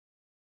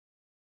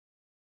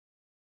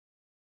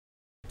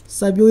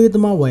စိုက်ပျိုးရေးသ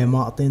မဝါယမ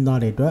အသင်းသား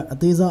တွေအတွက်အ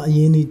သေးစားအရ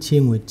င်းအနှီး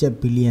ချေးငွေကျပ်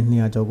ဘီလီယံ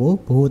200ကျော်ကိုဗ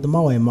ဟိုသမ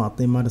ဝါယမအသ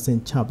င်းမှတစ်ဆင့်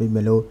ချပေးမ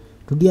ယ်လို့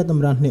ဒုတိယသမ္မ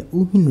တနှစ်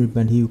ဦးဟင်နရီပ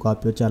န်တီယူက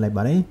ပြောကြားလိုက်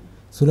ပါတယ်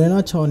။ဇူလိုင်လ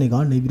6ရက်နေ့က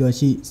နေပြည်တော်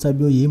ရှိစိုက်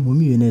ပျိုးရေးမွေး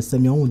မြူရေးနဲ့စ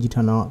က်မြောင်းဝန်ကြီး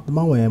ဌာနသမ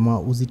ဝါယမ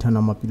ဦးစီးဌာန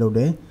မှပြုလုပ်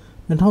တဲ့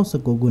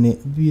2019ခုနှစ်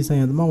အပြည်ဆိုင်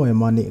ရာသမဝါယ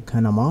မနေ့အခ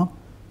မ်းအနားမှာ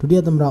ဒုတိယ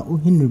သမ္မတဦး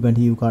ဟင်နရီပန်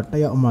တီယူကတ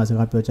က်ရောက်အမှာစ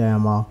ကားပြောကြားရ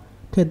မှာ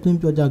ထည့်သွင်း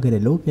ပြောကြားခဲ့တ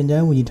ယ်လို့ပြန်ကြား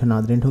ရေးဝန်ကြီးဌာန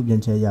သတင်းထုတ်ပြ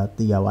န်ချက်အရ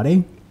သိရပါတယ်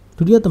။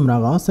ဒုတိယသမ္မတ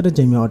က17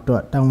ကြိမ်မြောက်အတွ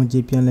က်တာဝန်ကျေ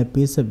ပြန်လည်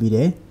ပေးဆက်ပြီး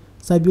တဲ့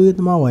စိုက်ပျိုးရေး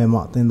သမဝါယမ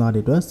အသင်းသား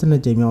တွေအတွက်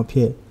12ကြိမ်မြောက်အဖြ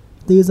စ်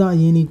အသေးစားအ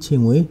ရင်းအနှီး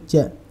ချေးငွေကျ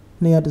ပ်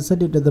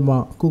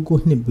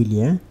211.992ဘီလီ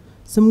ယံ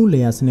စက်မှုလ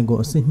ယ်ယာစနစ်ကို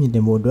အဆင့်မြင့်တ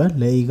င်ဖို့အတွက်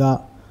လယ်ဧက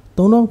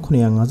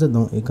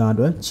3953ဧကအ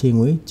တွက်ချေး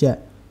ငွေကျပ်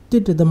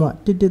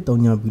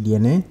1.113ဘီလီယံ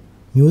နဲ့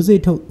မျိုးစေ့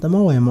ထုတ်သမ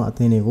ဝါယမအသ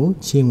င်းတွေကို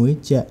ချေးငွေ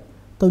ကျပ်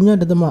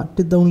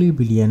3.134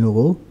ဘီလီယံတို့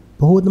ကို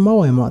ဗဟိုသမ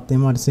ဝါယမအသ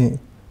င်းမှတစ်ဆင့်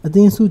အသ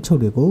င်းစုချုပ်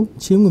တွေကို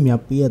ချေးငွေ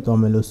များပေးအပ်သွား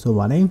မယ်လို့ဆို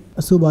ပါတယ်။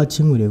အဆိုပါ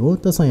ချေးငွေတွေကို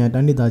သက်ဆိုင်ရာ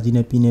တိုင်းဒေသကြီး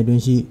နဲ့ပြည်နယ်တွ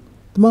င်းရှိ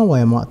သမဝါ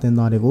ယမအသင်း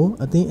သားတွေကို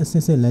အသင်းအဆ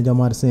င့်ဆင့်လမ်းကြောင်း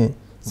မှတစ်ဆင့်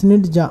စန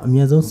စ်တကျအ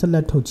မြဲဆုံးဆက်လ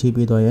က်ထုတ်ချေး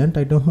ပေးသွားရန်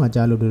တိုက်တွန်းမှာ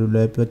ကြားလို့လ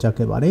ည်းပြောကြား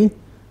ခဲ့ပါတယ်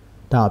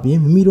။ဒါအပြင်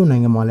မိမိတို့နို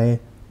င်ငံမှာလည်း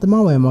သမ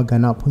ဝါယမက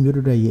ဏ္ဍဖွံ့ဖြိုး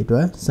တိုးတက်ရေးအတွ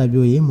က်စိုက်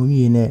ပျိုးရေးမွေးမြူ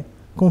ရေးနဲ့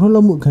ကုန်ထုတ်လု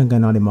ပ်မှုအခမ်းက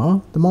ဏ္ဍတွေမှာ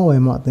သမဝါယ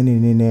မအသင်းတွေ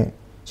အနေနဲ့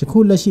ယခု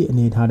လက်ရှိအ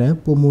နေထားတဲ့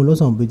ပုံမူလှုပ်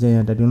ဆောင်ပေးကြရ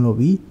န်တိုက်တွန်းလို့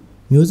ပြီး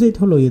မျိုးစေ့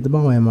ထုတ်လုပ်ရေးသမ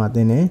ဝါယမအသ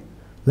င်းနဲ့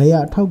လယ်ယာ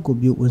အထောက်အကူ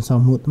ပြုဝန်ဆော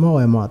င်မှုသမ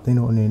ဝါယမအသင်း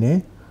တို့အနေနဲ့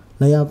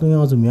လယ်ယာသွင်း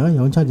အားစုများ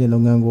ရောင်းချခြင်းလု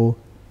ပ်ငန်းကို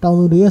တောင်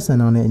သူတွေရဲ့ဆန္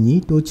ဒနဲ့အညီ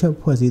တိုးချဲ့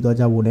ဖွဲ့စည်းသွား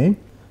ကြဖို့နဲ့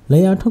လ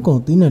ယ်ယာထုတ်ကုန်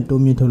သီးနှံ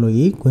တိုးမြင့်ထုတ်လို့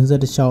ရေးခွင့်ဆ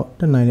က်တစ်လျှောက်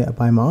တက်နိုင်တဲ့အ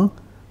ပိုင်းမှာ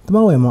သမ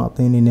ဝါယမအသ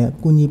င်းအနေနဲ့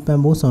ကူညီပံ့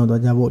ပိုးဆောင်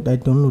သွားကြဖို့တို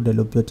က်တွန်းလို့တယ်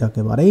လို့ပြောကြား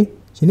ခဲ့ပါတယ်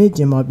။ယနေ့ကျ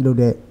င်းပပြုလုပ်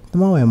တဲ့သ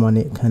မဝါယမ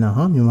နေ့အခမ်းအနား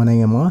ဟာမြန်မာနို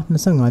င်ငံမှာ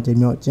25ကြိမ်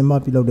မြောက်ကျင်းပ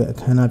ပြုလုပ်တဲ့အ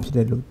ခမ်းအနားဖြစ်တ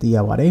ယ်လို့သိရ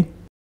ပါတယ်။